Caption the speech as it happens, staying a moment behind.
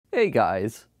Hey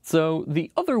guys, so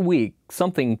the other week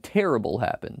something terrible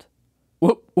happened.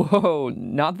 Whoa,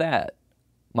 not that.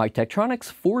 My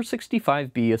Tektronix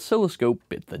 465B oscilloscope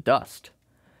bit the dust.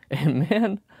 And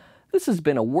man, this has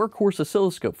been a workhorse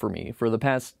oscilloscope for me for the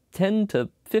past 10 to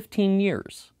 15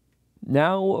 years.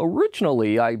 Now,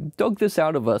 originally I dug this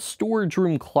out of a storage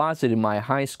room closet in my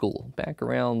high school back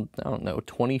around,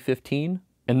 2015.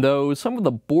 And though some of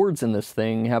the boards in this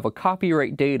thing have a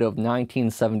copyright date of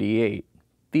 1978,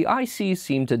 the IC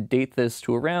seemed to date this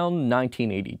to around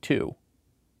 1982.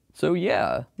 So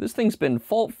yeah, this thing's been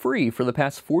fault-free for the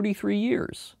past 43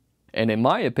 years. And in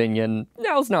my opinion,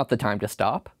 now's not the time to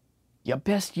stop. Your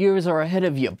best years are ahead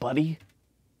of you, buddy.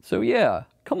 So yeah,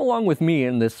 come along with me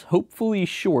in this hopefully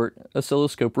short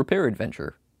oscilloscope repair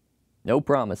adventure. No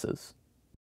promises.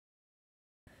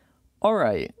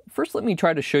 Alright, first let me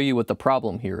try to show you what the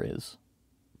problem here is.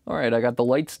 Alright, I got the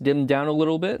lights dimmed down a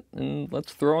little bit, and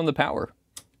let's throw on the power.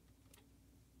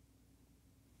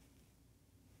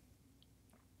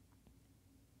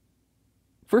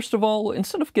 First of all,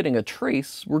 instead of getting a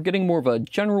trace, we're getting more of a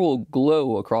general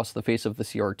glow across the face of the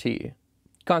CRT,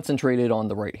 concentrated on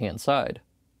the right-hand side.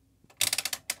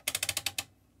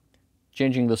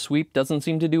 Changing the sweep doesn't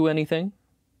seem to do anything,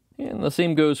 and the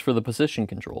same goes for the position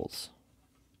controls.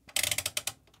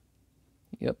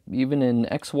 Yep, even in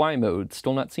XY mode,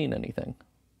 still not seeing anything.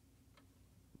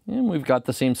 And we've got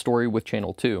the same story with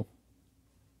channel 2.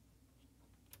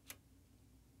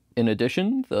 In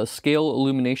addition, the scale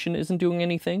illumination isn't doing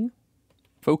anything,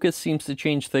 focus seems to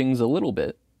change things a little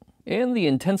bit, and the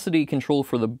intensity control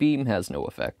for the beam has no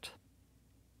effect.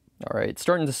 Alright, it's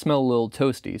starting to smell a little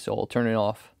toasty, so I'll turn it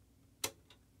off.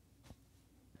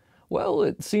 Well,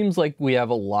 it seems like we have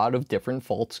a lot of different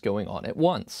faults going on at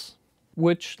once,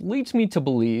 which leads me to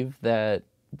believe that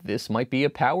this might be a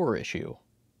power issue.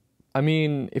 I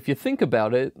mean, if you think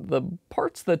about it, the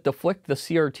parts that deflect the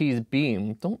CRT's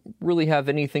beam don't really have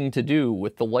anything to do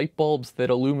with the light bulbs that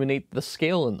illuminate the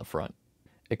scale in the front,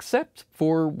 except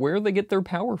for where they get their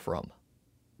power from.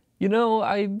 You know,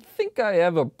 I think I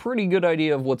have a pretty good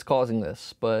idea of what's causing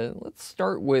this, but let's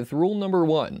start with rule number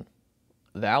 1.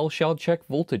 Thou shalt check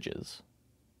voltages.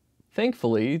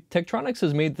 Thankfully, Tektronix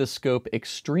has made this scope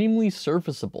extremely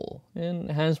serviceable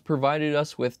and has provided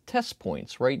us with test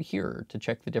points right here to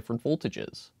check the different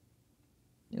voltages.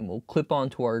 And we'll clip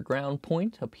onto our ground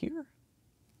point up here.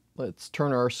 Let's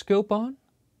turn our scope on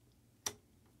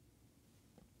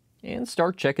and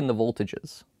start checking the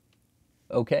voltages.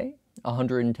 Okay,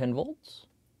 110 volts.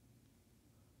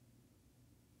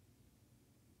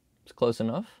 It's close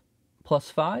enough.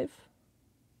 +5.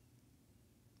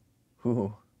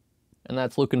 Ooh. And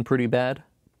that's looking pretty bad.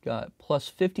 Got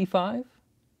 +55.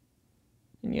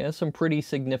 And yeah, some pretty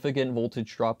significant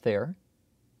voltage drop there.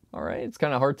 Alright, it's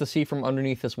kind of hard to see from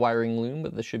underneath this wiring loom,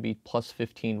 but this should be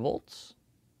 +15 volts.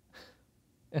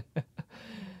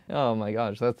 Oh my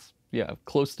gosh, that's, yeah,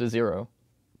 close to 0.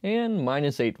 And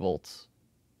 -8 volts.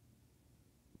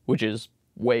 Which is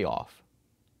way off.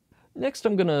 Next,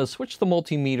 I'm gonna switch the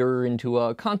multimeter into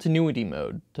a continuity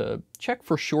mode to check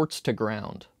for shorts to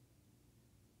ground.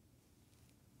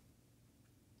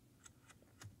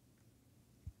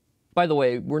 By the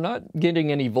way, we're not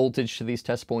getting any voltage to these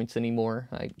test points anymore.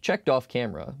 I checked off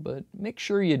camera, but make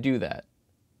sure you do that.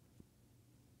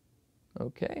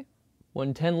 Okay,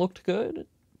 110 looked good.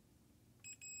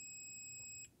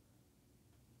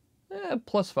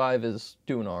 +5 is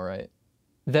doing alright.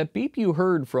 That beep you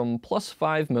heard from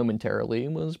 +5 momentarily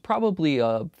was probably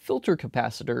a filter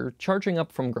capacitor charging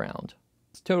up from ground.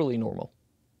 It's totally normal.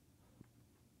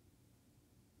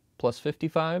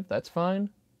 +55, that's fine.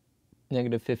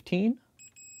 -15.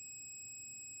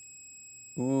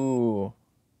 Ooh,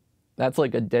 that's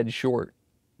like a dead short.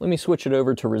 Let me switch it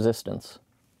over to resistance.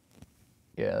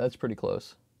 Yeah, that's pretty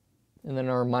close. And then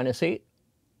our -8.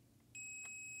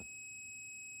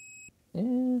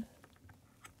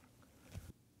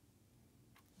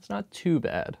 It's not too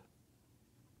bad.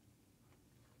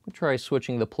 I'll try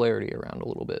switching the polarity around a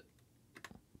little bit.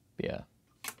 Yeah.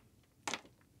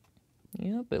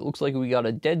 Yep, it looks like we got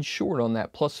a dead short on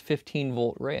that +15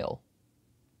 volt rail.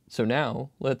 So now,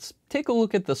 let's take a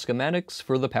look at the schematics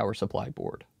for the power supply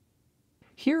board.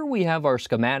 Here we have our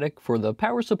schematic for the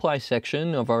power supply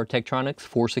section of our Tektronix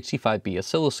 465B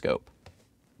oscilloscope.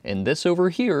 And this over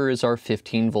here is our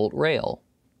 15 volt rail.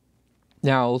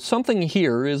 Now, something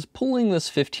here is pulling this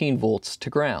 15 volts to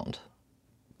ground.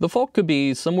 The fault could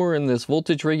be somewhere in this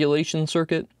voltage regulation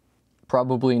circuit,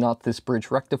 probably not this bridge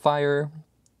rectifier,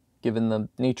 given the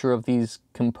nature of these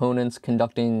components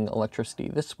conducting electricity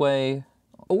this way,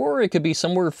 or it could be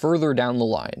somewhere further down the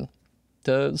line,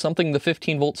 to something the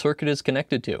 15 volt circuit is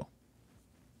connected to.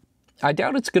 I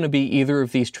doubt it's going to be either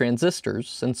of these transistors,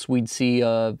 since we'd see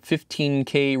a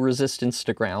 15K resistance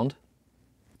to ground.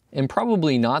 And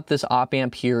probably not this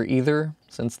op-amp here either,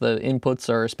 since the inputs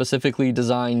are specifically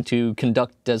designed to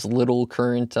conduct as little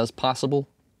current as possible.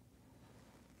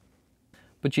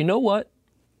 But you know what?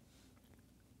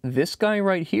 This guy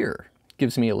right here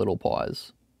gives me a little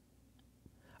pause.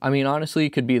 I mean, honestly,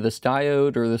 it could be this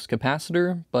diode or this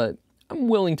capacitor, but I'm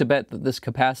willing to bet that this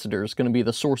capacitor is going to be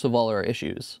the source of all our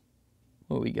issues.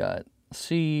 What we got?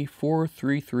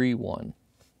 C4331.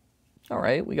 All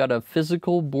right, we got a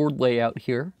physical board layout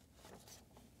here.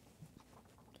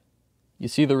 You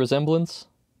see the resemblance?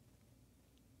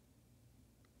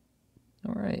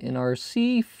 All right, and our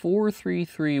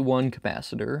C4331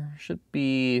 capacitor should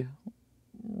be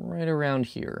right around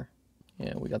here.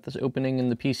 Yeah, we got this opening in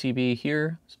the PCB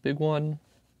here, this big one,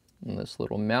 and this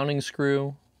little mounting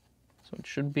screw. So it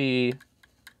should be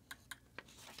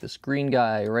this green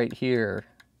guy right here.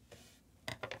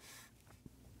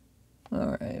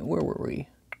 All right, where were we?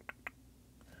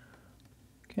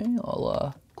 Okay,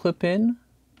 I'll clip in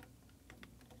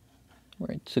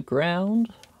right to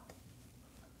ground.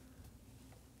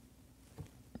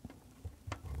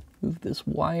 Move this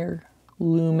wire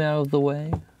loom out of the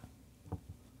way.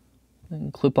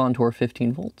 And clip onto our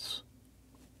 15 volts.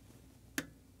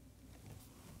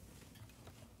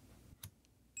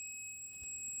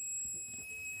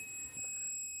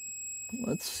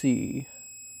 Let's see.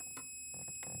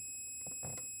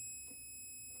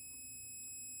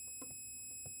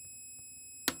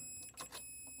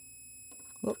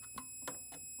 Oh.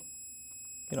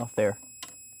 Get off there.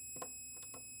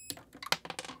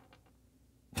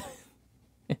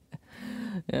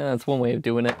 Yeah, that's one way of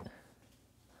doing it.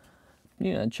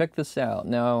 Yeah, check this out.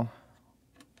 Now,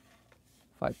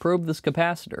 if I probe this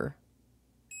capacitor,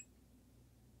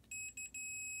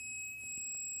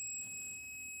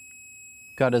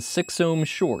 got a 6 ohm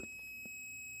short.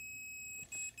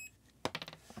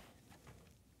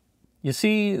 You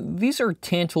see, these are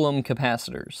tantalum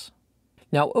capacitors.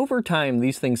 Now, over time,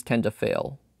 these things tend to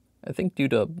fail. I think due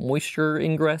to moisture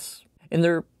ingress. And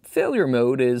their failure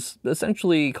mode is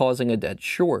essentially causing a dead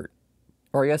short.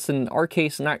 Or I guess in our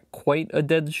case, not quite a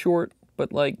dead short,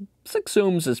 but like 6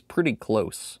 ohms is pretty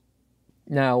close.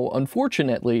 Now,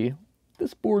 unfortunately,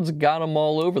 this board's got them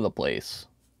all over the place.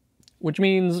 Which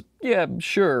means, yeah,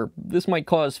 sure, this might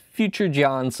cause future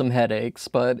John some headaches,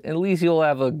 but at least you'll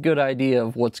have a good idea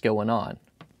of what's going on.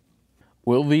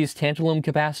 Will these tantalum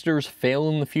capacitors fail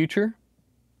in the future?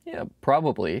 Yeah,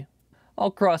 probably.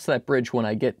 I'll cross that bridge when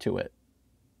I get to it.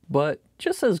 But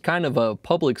just as kind of a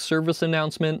public service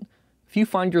announcement, if you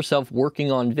find yourself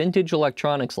working on vintage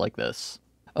electronics like this,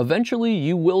 eventually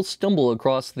you will stumble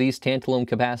across these tantalum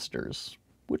capacitors,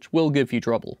 which will give you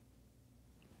trouble.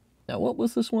 Now what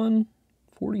was this one?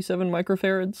 47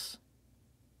 microfarads?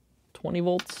 20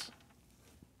 volts?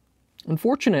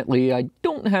 Unfortunately, I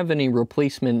don't have any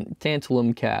replacement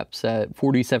tantalum caps at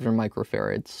 47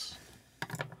 microfarads.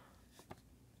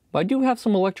 But I do have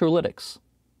some electrolytics.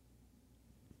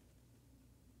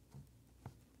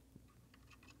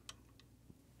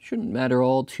 Shouldn't matter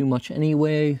all too much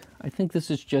anyway. I think this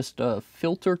is just a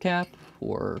filter cap,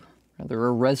 or rather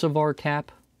a reservoir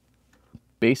cap.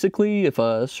 Basically, if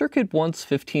a circuit wants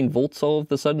 15 volts all of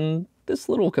a sudden, this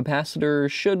little capacitor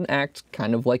should act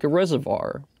kind of like a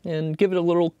reservoir and give it a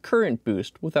little current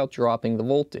boost without dropping the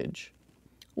voltage.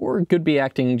 Or it could be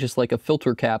acting just like a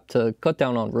filter cap to cut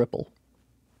down on ripple.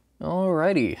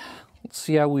 Alrighty, let's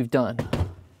see how we've done.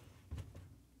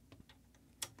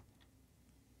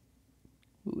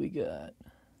 What we got?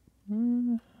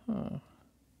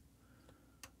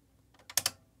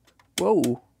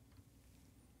 Whoa.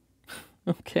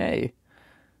 Okay.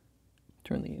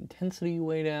 Turn the intensity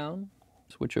way down.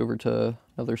 Switch over to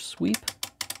another sweep.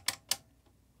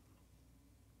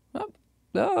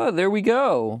 Oh, there we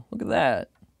go. Look at that.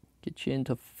 Get you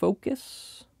into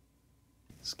focus.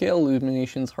 Scale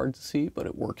illumination's hard to see, but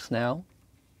it works now.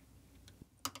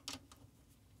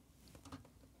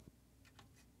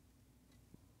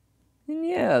 And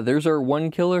yeah, there's our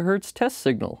 1 kilohertz test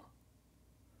signal.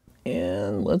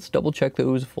 And let's double check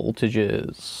those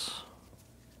voltages.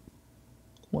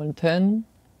 110,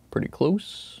 pretty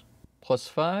close.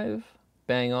 +5,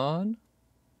 bang on.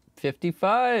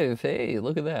 55, hey,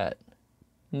 look at that.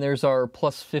 And there's our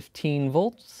 +15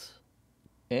 volts.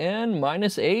 And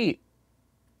 -8.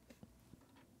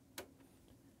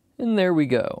 And there we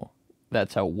go.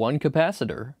 That's how one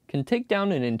capacitor can take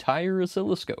down an entire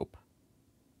oscilloscope.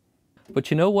 But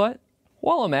you know what?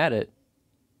 While I'm at it,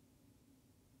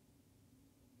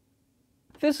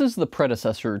 this is the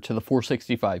predecessor to the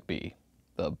 465B,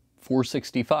 the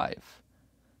 465.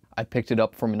 I picked it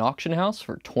up from an auction house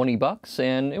for 20 bucks,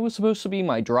 and it was supposed to be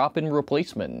my drop-in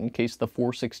replacement in case the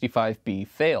 465B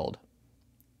failed.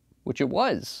 Which it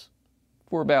was,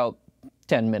 for about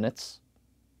 10 minutes.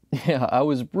 Yeah, I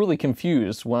was really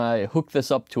confused when I hooked this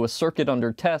up to a circuit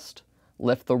under test,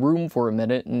 left the room for a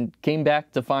minute, and came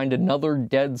back to find another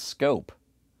dead scope.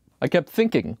 I kept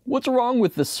thinking, what's wrong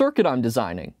with the circuit I'm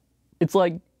designing? It's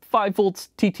like 5 volts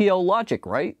TTL logic,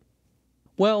 right?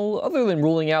 Well, other than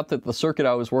ruling out that the circuit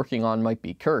I was working on might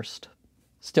be cursed,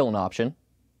 still an option.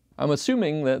 I'm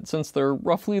assuming that since they're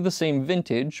roughly the same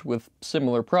vintage with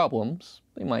similar problems,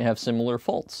 they might have similar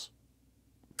faults.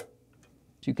 As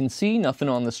you can see, nothing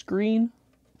on the screen.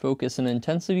 Focus and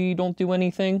intensity don't do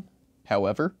anything.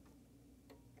 However,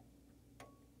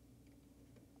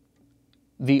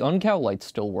 the uncal lights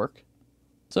still work.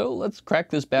 So let's crack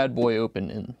this bad boy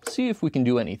open and see if we can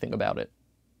do anything about it.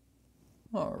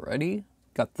 Alrighty,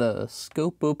 got the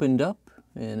scope opened up,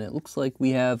 and it looks like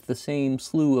we have the same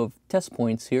slew of test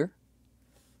points here.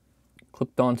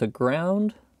 Clipped onto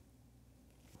ground.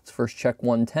 Let's first check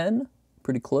 110,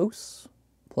 pretty close.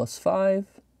 +5,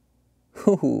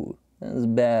 ooh, that is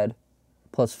bad.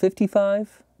 +55,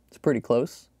 it's pretty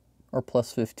close. Our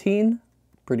 +15,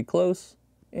 pretty close.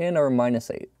 And our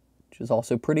 -8, which is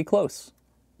also pretty close.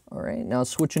 All right, now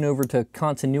switching over to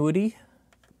continuity.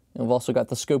 And we've also got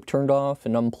the scope turned off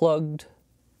and unplugged.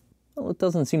 Well, it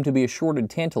doesn't seem to be a shorted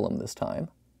tantalum this time.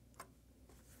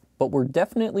 But we're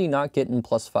definitely not getting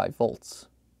 +5 volts.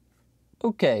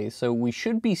 Okay, so we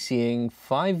should be seeing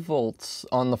 5 volts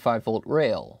on the 5 volt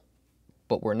rail,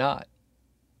 but we're not.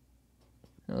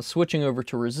 Now switching over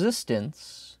to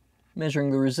resistance, measuring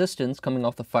the resistance coming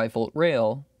off the 5 volt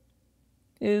rail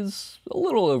is a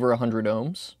little over 100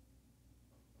 ohms,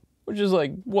 which is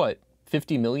like, what,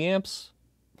 50 milliamps?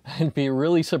 I'd be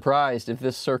really surprised if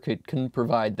this circuit couldn't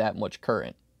provide that much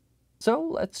current. So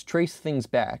let's trace things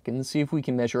back and see if we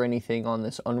can measure anything on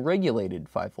this unregulated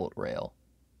 5 volt rail.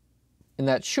 And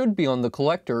that should be on the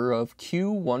collector of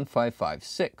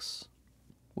Q1556,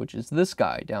 which is this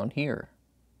guy down here.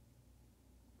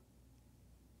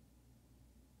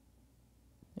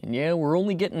 And yeah, we're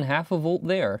only getting half a volt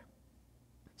there.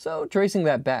 So tracing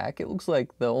that back, it looks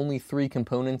like the only 3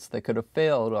 components that could have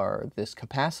failed are this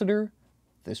capacitor,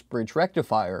 this bridge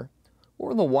rectifier,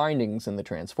 or the windings in the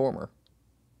transformer.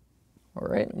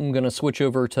 Alright, I'm going to switch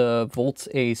over to volts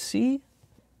AC.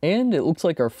 And it looks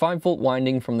like our 5 volt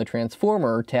winding from the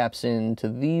transformer taps into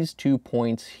these 2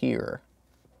 points here.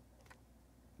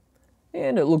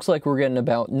 And it looks like we're getting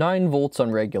about 9 volts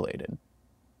unregulated.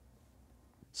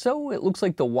 So it looks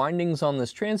like the windings on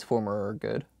this transformer are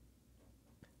good.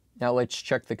 Now let's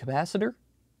check the capacitor.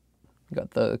 We've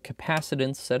got the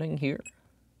capacitance setting here.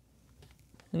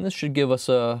 And this should give us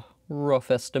a rough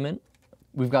estimate.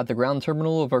 We've got the ground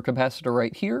terminal of our capacitor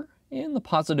right here, and the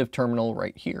positive terminal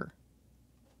right here.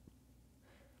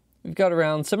 We've got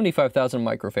around 75,000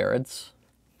 microfarads,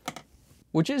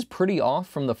 which is pretty off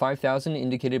from the 5,000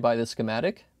 indicated by the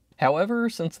schematic. However,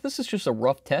 since this is just a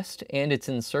rough test and it's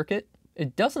in circuit,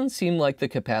 it doesn't seem like the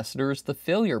capacitor is the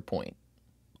failure point.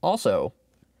 Also,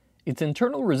 its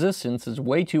internal resistance is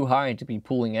way too high to be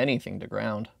pulling anything to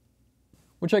ground.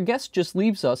 Which I guess just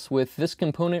leaves us with this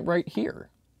component right here,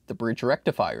 the bridge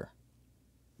rectifier.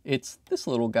 It's this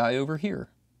little guy over here.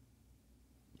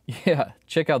 Yeah,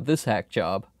 check out this hack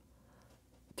job.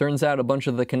 Turns out a bunch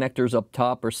of the connectors up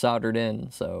top are soldered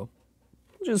in, so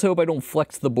just hope I don't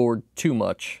flex the board too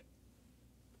much.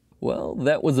 Well,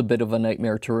 that was a bit of a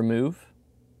nightmare to remove.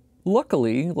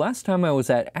 Luckily, last time I was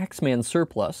at Axeman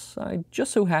Surplus, I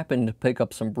just so happened to pick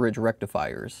up some bridge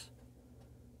rectifiers.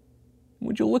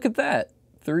 Would you look at that?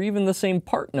 They're even the same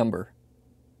part number.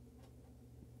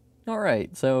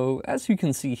 Alright, so as you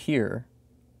can see here...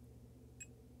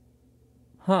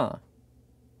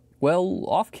 Well,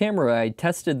 off camera I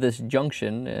tested this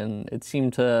junction and it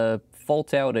seemed to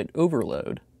fault out at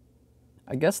overload.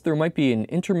 I guess there might be an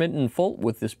intermittent fault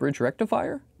with this bridge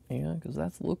rectifier? Yeah, because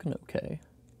that's looking okay.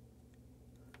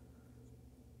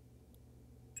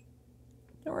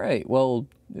 Alright, well,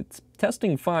 it's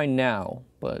testing fine now,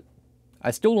 but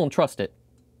I still don't trust it.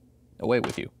 Away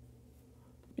with you.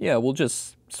 Yeah, we'll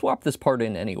just swap this part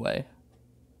in anyway.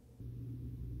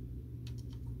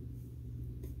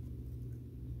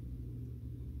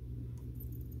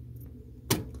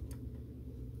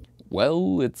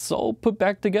 Well, it's all put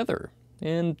back together.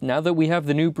 And now that we have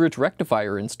the new bridge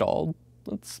rectifier installed,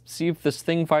 let's see if this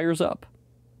thing fires up.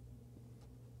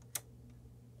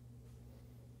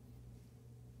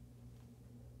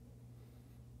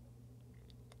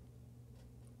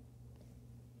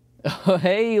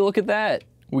 Hey, look at that!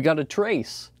 We got a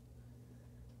trace.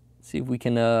 Let's see if we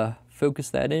can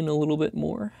focus that in a little bit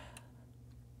more.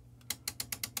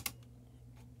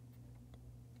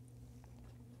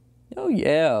 Oh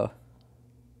yeah.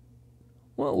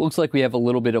 Well, it looks like we have a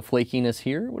little bit of flakiness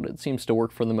here, but it seems to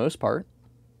work for the most part.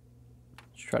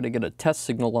 Let's try to get a test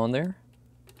signal on there.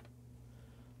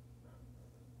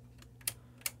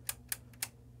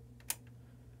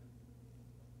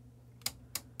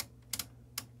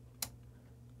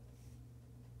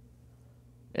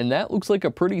 And that looks like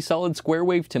a pretty solid square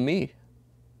wave to me.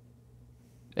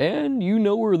 And you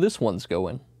know where this one's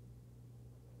going.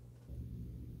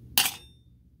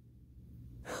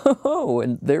 Oh,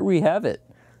 and there we have it.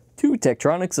 2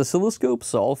 Tektronix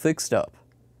oscilloscopes all fixed up.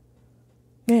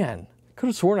 Man, I could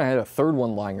have sworn I had a third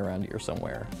one lying around here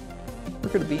somewhere.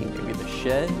 Where could it be? Maybe the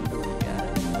shed?